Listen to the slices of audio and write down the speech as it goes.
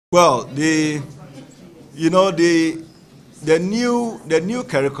Well, the new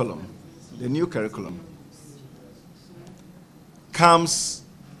curriculum, comes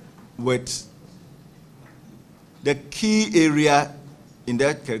with the key area in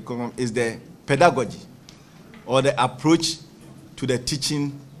that curriculum is the pedagogy or the approach to the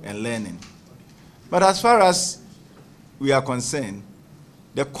teaching and learning. But as far as we are concerned,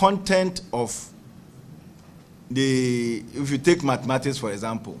 the content of if you take mathematics, for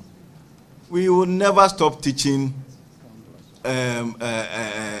example, we will never stop teaching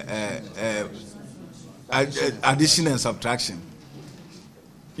addition and subtraction.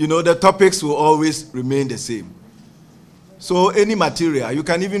 The topics will always remain the same. So any material, you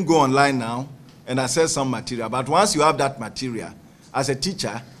can even go online now and access some material. But once you have that material, as a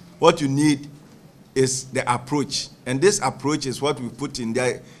teacher, what you need is the approach. And this approach is what we put in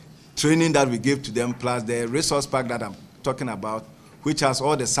the training that we give to them, plus the resource pack that I'm talking about, which has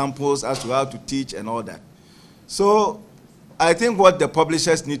all the samples as to how to teach and all that. So I think what the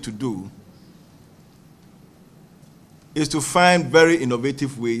publishers need to do is to find very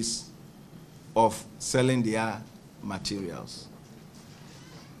innovative ways of selling their materials.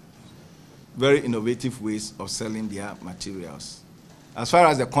 Very innovative ways of selling their materials. As far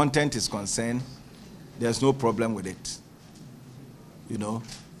as the content is concerned, there's no problem with it.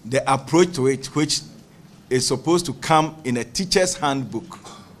 The approach to it, which is supposed to come in a teacher's handbook,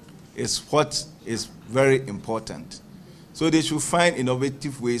 is what is very important. So they should find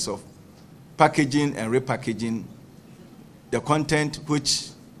innovative ways of packaging and repackaging the content, which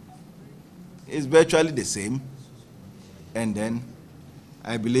is virtually the same, and then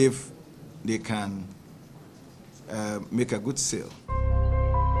I believe they can make a good sale.